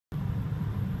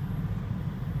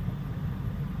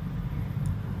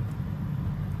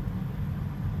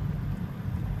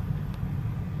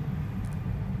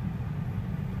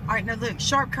Alright, now look.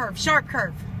 Sharp curve. Sharp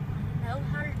curve. I know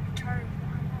how to turn.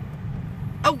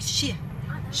 Oh, shit.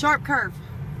 Sharp curve.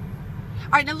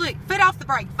 Alright, now look. Foot off the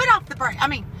brake. Foot off the brake. I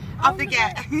mean, off the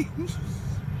gas.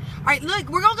 Alright, look.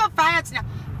 We're going to go fast now.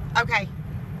 Okay.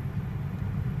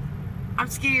 I'm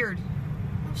scared.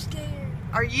 I'm scared.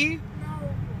 Are you? No.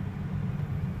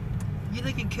 You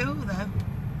looking cool, though.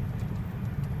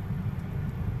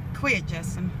 Quit,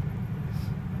 Justin.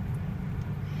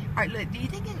 Alright, look. Do you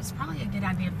think it was probably a good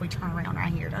idea if we turn around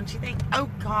right here? Don't you think? Oh,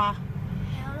 God.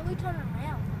 How do we turn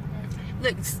around?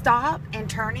 Look, stop and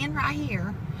turn in right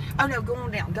here. Oh, no, go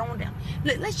on down. Go on down.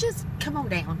 Look, let's just come on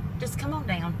down. Just come on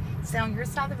down. Stay on your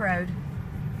side of the road.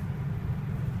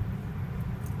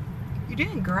 You're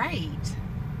doing great.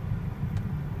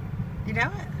 You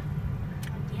know it?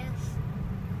 Yes.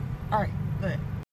 All right, look.